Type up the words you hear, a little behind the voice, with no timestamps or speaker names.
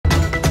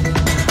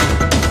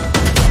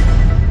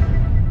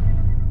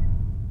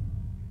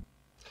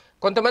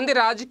కొంతమంది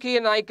రాజకీయ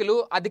నాయకులు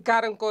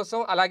అధికారం కోసం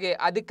అలాగే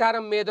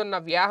అధికారం మీద ఉన్న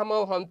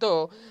వ్యామోహంతో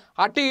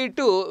అటు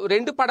ఇటు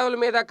రెండు పడవల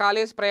మీద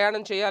కాలేసి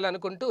ప్రయాణం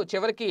చేయాలనుకుంటూ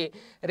చివరికి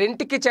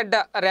రెంటికి చెడ్డ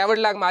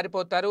రేవడిలాగా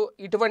మారిపోతారు.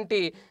 ఇటువంటి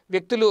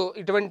వ్యక్తులు,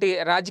 ఇటువంటి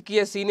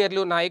రాజకీయ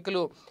సీనియర్లు,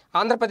 నాయకులు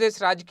ఆంధ్రప్రదేశ్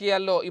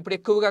రాజకీయాల్లో ఇప్పుడు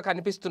ఎక్కువగా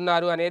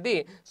కనిపిస్తున్నారు అనేది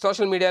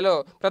సోషల్ మీడియాలో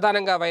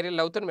ప్రధానంగా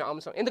వైరల్ అవుతున్న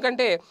అంశం.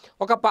 ఎందుకంటే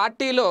ఒక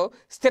పార్టీలో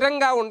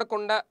స్థిరంగా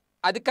ఉండకుండా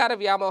అధికార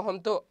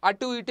వ్యామోహంతో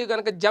అటు ఇటు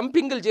కనుక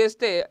జంపింగ్లు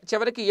చేస్తే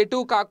చివరికి ఎటు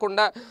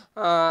కాకుండా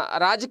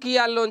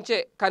రాజకీయాల్లోంచే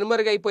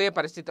కనుమరుగైపోయే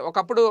పరిస్థితి.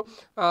 ఒకప్పుడు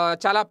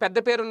చాలా పెద్ద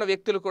పేరున్న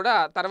వ్యక్తులు కూడా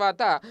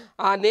తర్వాత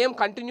ఆ నేమ్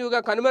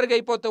కంటిన్యూగా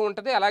కనుమరుగైపోతూ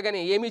ఉంటుంది,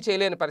 అలాగని ఏమీ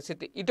చేయలేని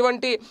పరిస్థితి.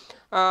 ఇటువంటి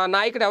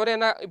నాయకుడు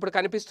ఎవరైనా ఇప్పుడు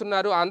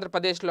కనిపిస్తున్నారు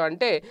ఆంధ్రప్రదేశ్లో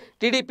అంటే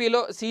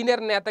టీడీపీలో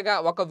సీనియర్ నేతగా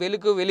ఒక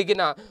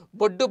వెలిగిన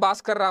బొడ్డు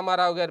భాస్కర్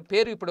రామారావు గారి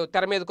పేరు ఇప్పుడు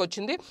తెర మీదకి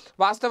వచ్చింది.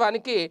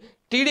 వాస్తవానికి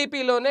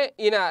టీడీపీలోనే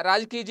ఈయన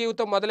రాజకీయ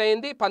జీవితం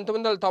మొదలైంది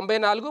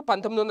 1994,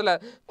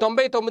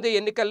 1999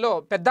 ఎన్నికల్లో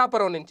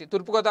పెద్దాపురం నుంచి,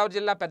 తూర్పుగోదావరి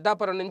జిల్లా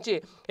పెద్దాపురం నుంచి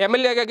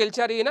ఎమ్మెల్యేగా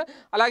గెలిచారు ఈయన.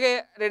 అలాగే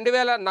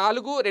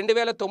 2004,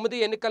 2009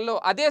 ఎన్నికల్లో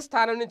అదే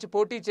స్థానం నుంచి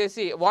పోటీ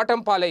చేసి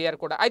ఓటమి పాలయ్యారు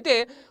కూడా. అయితే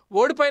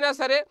ఓడిపోయినా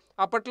సరే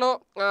అప్పట్లో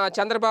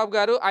చంద్రబాబు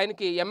గారు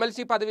ఆయనకి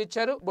ఎమ్మెల్సీ పదవి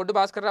ఇచ్చారు బొడ్డు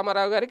భాస్కర్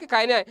రామారావు గారికి.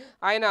 కానీ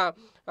ఆయన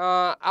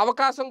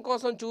అవకాశం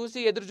కోసం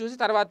ఎదురు చూసి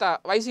తర్వాత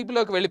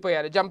వైసీపీలోకి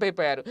వెళ్ళిపోయారు, జంప్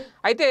అయిపోయారు.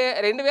 అయితే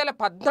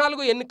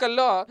 2014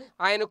 ఎన్నికల్లో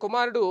ఆయన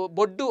కుమారుడు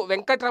బొడ్డు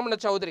వెంకటరమణ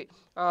చౌదరి,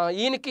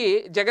 ఈయనకి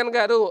జగన్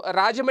గారు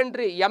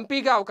రాజమండ్రి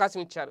ఎంపీగా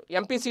అవకాశం ఇచ్చారు,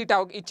 ఎంపీ సీట్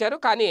ఇచ్చారు.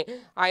 కానీ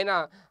ఆయన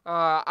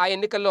ఆ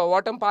ఎన్నికల్లో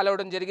ఓటమి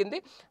పాలవడం జరిగింది.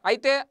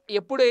 అయితే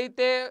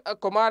ఎప్పుడైతే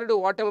కుమారుడు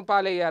ఓటమి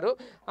పాలయ్యారో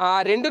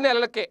 2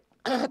 నెలలకే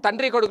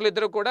తండ్రి కొడుకులు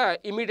ఇద్దరు కూడా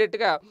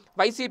ఇమీడియట్గా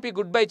వైసీపీ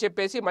గుడ్ బై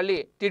చెప్పేసి మళ్ళీ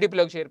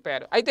టీడీపీలోకి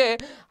చేరిపోయారు. అయితే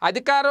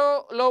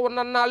అధికారంలో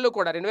ఉన్నన్నాళ్ళు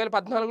కూడా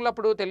 2014లో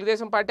అప్పుడు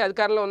తెలుగుదేశం పార్టీ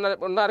అధికారంలో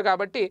ఉన్నారు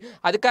కాబట్టి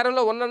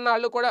అధికారంలో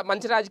ఉన్నన్నాళ్ళు కూడా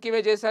మంచి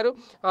రాజకీయమే చేశారు,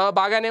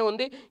 బాగానే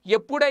ఉంది.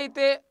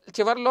 ఎప్పుడైతే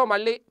చివరిలో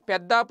మళ్ళీ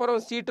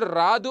పెద్దాపురం సీటు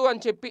రాదు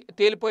అని చెప్పి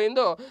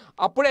తేలిపోయిందో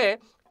అప్పుడే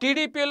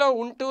టీడీపీలో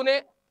ఉంటూనే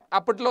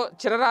అప్పట్లో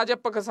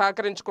చినరాజప్పకు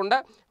సహకరించకుండా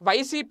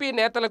వైసీపీ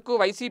నేతలకు,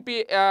 వైసీపీ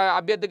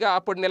అభ్యర్థిగా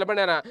అప్పుడు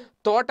నిలబడిన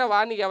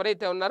తోటవాణి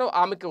ఎవరైతే ఉన్నారో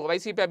ఆమెకు,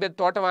 వైసీపీ అభ్యర్థి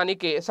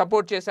తోటవాణికి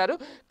సపోర్ట్ చేశారు.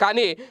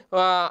 కానీ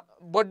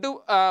బొడ్డు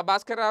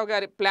భాస్కర్ రావు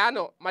గారి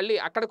ప్లాను మళ్ళీ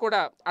అక్కడ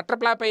కూడా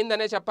అట్రప్లాప్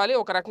అయిందనే చెప్పాలి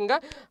ఒక రకంగా.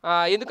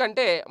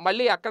 ఎందుకంటే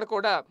మళ్ళీ అక్కడ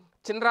కూడా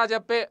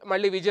చినరాజప్పే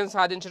మళ్ళీ విజయం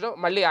సాధించడం,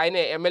 మళ్ళీ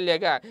ఆయనే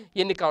ఎమ్మెల్యేగా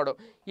ఎన్నికవడం.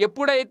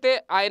 ఎప్పుడైతే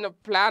ఆయన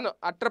ప్లాన్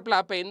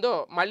అట్రప్లాప్ అయిందో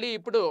మళ్ళీ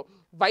ఇప్పుడు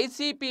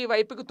వైసీపీ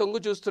వైపుకు తొంగు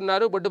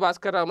చూస్తున్నారు బొడ్డు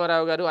భాస్కర్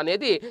రామారావు గారు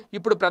అనేది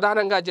ఇప్పుడు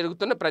ప్రధానంగా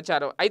జరుగుతున్న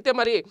ప్రచారం. అయితే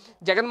మరి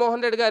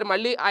జగన్మోహన్ రెడ్డి గారు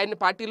మళ్ళీ ఆయన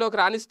పార్టీలోకి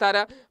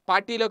రాణిస్తారా,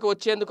 పార్టీలోకి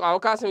వచ్చేందుకు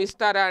అవకాశం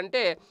ఇస్తారా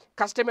అంటే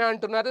కష్టమే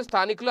అంటున్నారు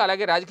స్థానికులు,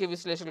 అలాగే రాజకీయ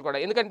విశ్లేషకులు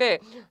కూడా. ఎందుకంటే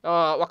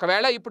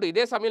ఒకవేళ ఇప్పుడు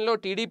ఇదే సమయంలో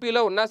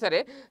టీడీపీలో ఉన్నా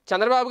సరే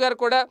చంద్రబాబు గారు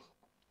కూడా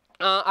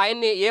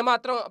ఆయన్ని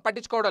ఏమాత్రం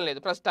పట్టించుకోవడం లేదు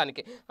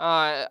ప్రస్తుతానికి.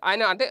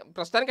 ఆయన అంటే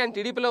ప్రస్తుతానికి ఆయన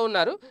టీడీపీలో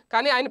ఉన్నారు,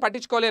 కానీ ఆయన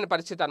పట్టించుకోలేని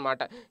పరిస్థితి అనమాట.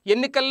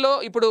 ఎన్నికల్లో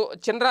ఇప్పుడు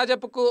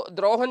చినరాజప్పకు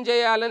ద్రోహం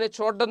చేయాలని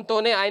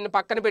చూడడంతోనే ఆయన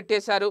పక్కన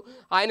పెట్టేశారు,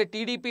 ఆయన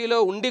టీడీపీలో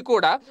ఉండి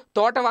కూడా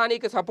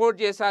తోటవాణికి సపోర్ట్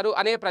చేశారు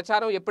అనే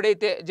ప్రచారం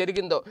ఎప్పుడైతే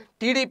జరిగిందో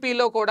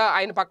టీడీపీలో కూడా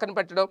ఆయన పక్కన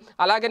పెట్టడం,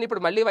 అలాగని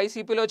ఇప్పుడు మళ్ళీ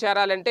వైసీపీలో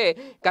చేరాలంటే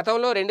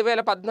గతంలో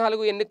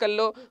 2014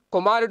 ఎన్నికల్లో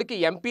కుమారుడికి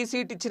ఎంపీ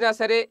సీట్ ఇచ్చినా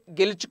సరే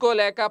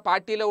గెలుచుకోలేక,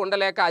 పార్టీలో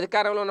ఉండలేక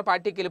అధికారంలో ఉన్న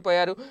పార్టీకి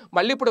వెళ్ళిపోయారు.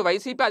 మళ్ళీ ఇప్పుడు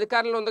వైసీపీ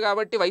అధికారంలో ఉంది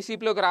కాబట్టి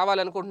వైసీపీలోకి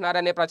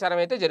రావాలనుకుంటున్నారనే ప్రచారం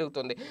అయితే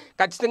జరుగుతుంది.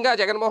 ఖచ్చితంగా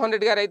జగన్మోహన్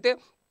రెడ్డి గారు అయితే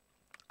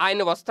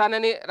ఆయన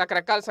వస్తానని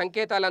రకరకాల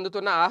సంకేతాలు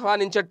అందుతున్నా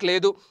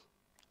ఆహ్వానించట్లేదు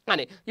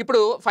అని.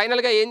 ఇప్పుడు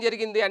ఫైనల్గా ఏం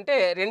జరిగింది అంటే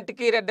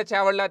రెంటికి రెడ్డ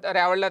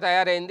రేవళ్ళ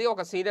తయారైంది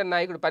ఒక సీనియర్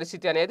నాయకుడి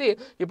పరిస్థితి అనేది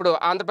ఇప్పుడు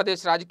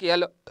ఆంధ్రప్రదేశ్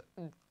రాజకీయాల్లో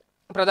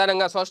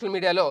ప్రధానంగా సోషల్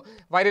మీడియాలో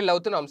వైరల్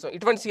అవుతున్న అంశం.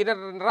 ఇటువంటి సీనియర్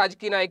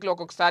రాజకీయ నాయకులు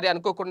ఒక్కొక్కసారి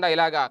అనుకోకుండా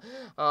ఇలాగా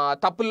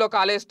తప్పుల్లో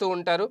కాలేస్తూ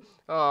ఉంటారు.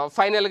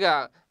 ఫైనల్గా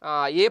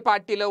ఏ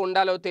పార్టీలో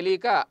ఉండాలో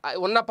తెలియక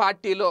ఉన్న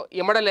పార్టీలో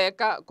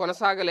ఇమడలేక,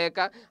 కొనసాగలేక,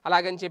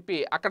 అలాగని చెప్పి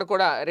అక్కడ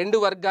కూడా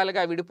 2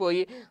 వర్గాలుగా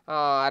విడిపోయి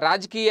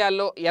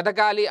రాజకీయాల్లో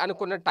ఎదగాలి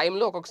అనుకున్న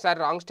టైంలో ఒక్కొక్కసారి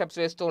రాంగ్ స్టెప్స్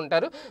వేస్తూ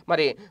ఉంటారు.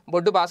 మరి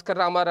బొడ్డు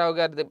భాస్కర్ రామారావు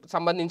గారి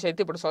సంబంధించి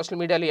అయితే ఇప్పుడు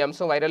సోషల్ మీడియాలో ఈ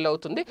అంశం వైరల్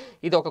అవుతుంది.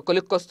 ఇది ఒక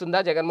కొలిక్కి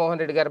వస్తుందా,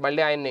 జగన్మోహన్ రెడ్డి గారు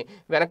మళ్ళీ ఆయన్ని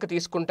వెనక్కి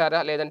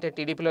తీసుకుంటారా, లేదంటే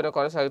టీడీపీలోనే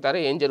కొనసాగుతారా,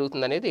 ఏం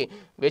జరుగుతుంది అనేది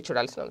వేచి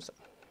చూడాల్సిన అంశం.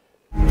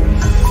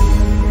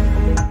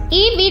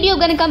 ఈ వీడియో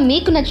గనుక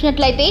మీకు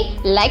నచ్చినట్లయితే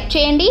లైక్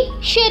చేయండి,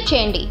 షేర్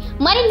చేయండి.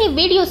 మరిన్ని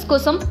వీడియోస్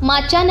కోసం మా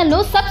ఛానల్ను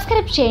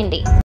సబ్స్క్రైబ్ చేయండి.